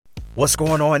What's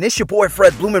going on? It's your boy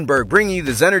Fred Blumenberg bringing you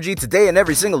this energy today and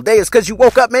every single day. It's because you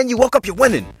woke up, man. You woke up, you're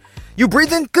winning. You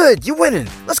breathing? Good, you winning.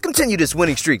 Let's continue this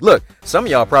winning streak. Look, some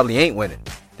of y'all probably ain't winning.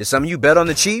 Did some of you bet on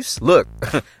the Chiefs? Look,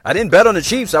 I didn't bet on the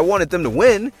Chiefs. I wanted them to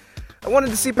win. I wanted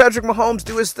to see Patrick Mahomes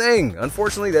do his thing.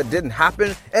 Unfortunately, that didn't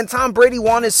happen. And Tom Brady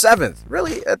won his 7th.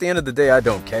 Really, at the end of the day, I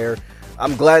don't care.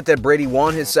 I'm glad that Brady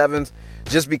won his 7th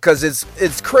just because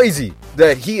it's crazy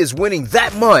that he is winning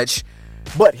that much.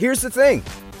 But here's the thing.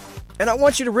 And I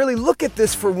want you to really look at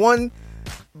this for one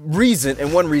reason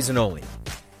and one reason only.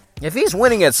 If he's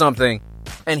winning at something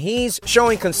and he's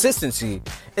showing consistency,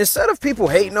 instead of people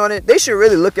hating on it, they should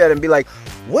really look at it and be like,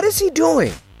 what is he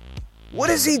doing? What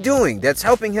is he doing that's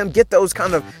helping him get those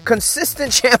kind of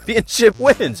consistent championship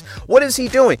wins? What is he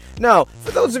doing? Now, for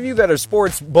those of you that are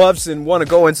sports buffs and want to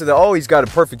go into he's got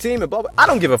a perfect team and blah, blah, I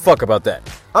don't give a fuck about that.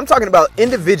 I'm talking about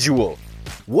individual.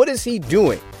 What is he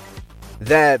doing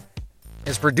that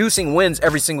is producing wins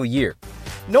every single year?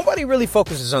 Nobody really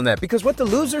focuses on that because what the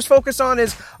losers focus on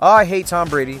is, I hate Tom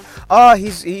Brady.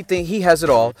 He has it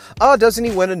all. Doesn't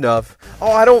he win enough?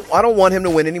 I don't want him to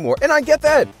win anymore. And I get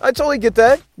that. I totally get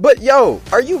that. But yo,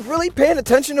 are you really paying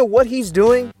attention to what he's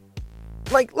doing?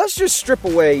 Like, let's just strip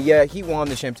away. Yeah, he won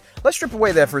the champs. Let's strip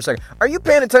away that for a second. Are you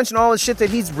paying attention to all the shit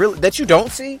that you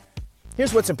don't see?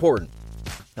 Here's what's important.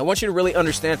 I want you to really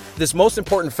understand this most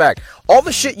important fact. All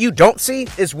the shit you don't see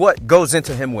is what goes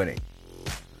into him winning.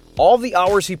 All the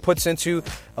hours he puts into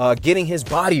getting his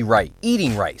body right,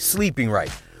 eating right, sleeping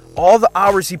right. All the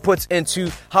hours he puts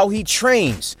into how he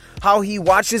trains, how he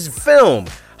watches film,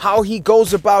 how he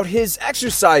goes about his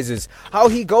exercises, how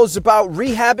he goes about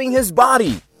rehabbing his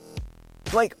body.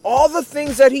 Like all the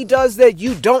things that he does that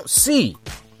you don't see,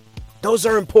 those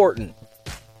are important.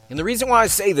 And the reason why I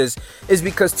say this is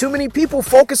because too many people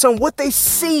focus on what they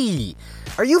see.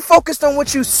 Are you focused on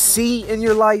what you see in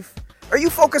your life? Are you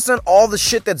focused on all the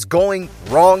shit that's going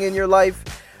wrong in your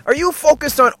life? Are you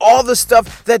focused on all the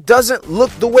stuff that doesn't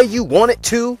look the way you want it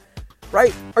to?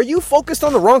 Right? Are you focused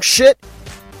on the wrong shit?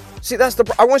 See,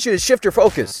 I want you to shift your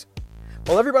focus.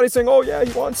 Well, everybody's saying, oh yeah,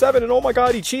 he won 7 and oh my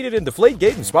God, he cheated and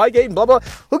Deflategate and Spygate and blah, blah.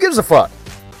 Who gives a fuck?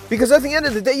 Because at the end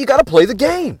of the day, you got to play the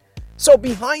game. So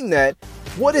behind that,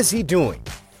 what is he doing?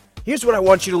 Here's what I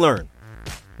want you to learn.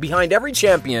 Behind every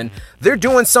champion, they're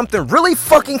doing something really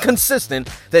fucking consistent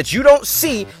that you don't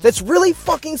see, that's really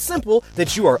fucking simple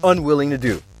that you are unwilling to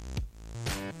do.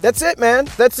 That's it, man.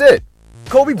 That's it.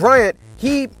 Kobe Bryant,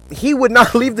 he would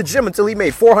not leave the gym until he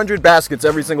made 400 baskets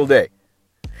every single day.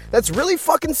 That's really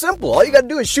fucking simple. All you got to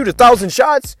do is shoot 1,000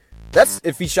 shots. That's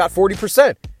if he shot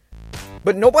 40%.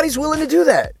 But nobody's willing to do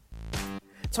that.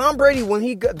 Tom Brady, when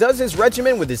he does his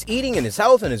regimen with his eating and his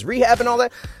health and his rehab and all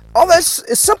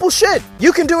that's simple shit.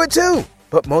 You can do it too.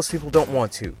 But most people don't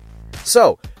want to.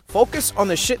 So, focus on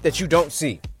the shit that you don't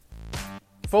see.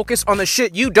 Focus on the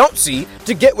shit you don't see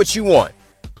to get what you want.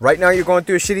 Right now you're going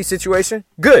through a shitty situation?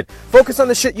 Good. Focus on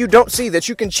the shit you don't see that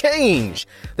you can change,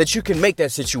 that you can make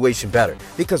that situation better.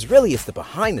 Because really it's the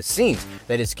behind the scenes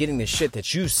that is getting the shit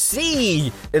that you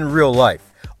see in real life.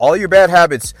 All your bad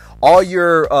habits, all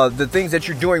your the things that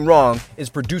you're doing wrong is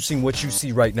producing what you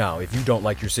see right now if you don't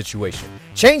like your situation.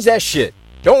 Change that shit.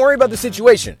 Don't worry about the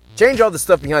situation. Change all the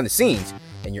stuff behind the scenes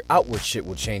and your outward shit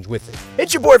will change with it.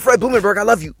 It's your boy Fred Blumenberg. I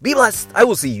love you. Be blessed. I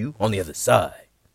will see you on the other side.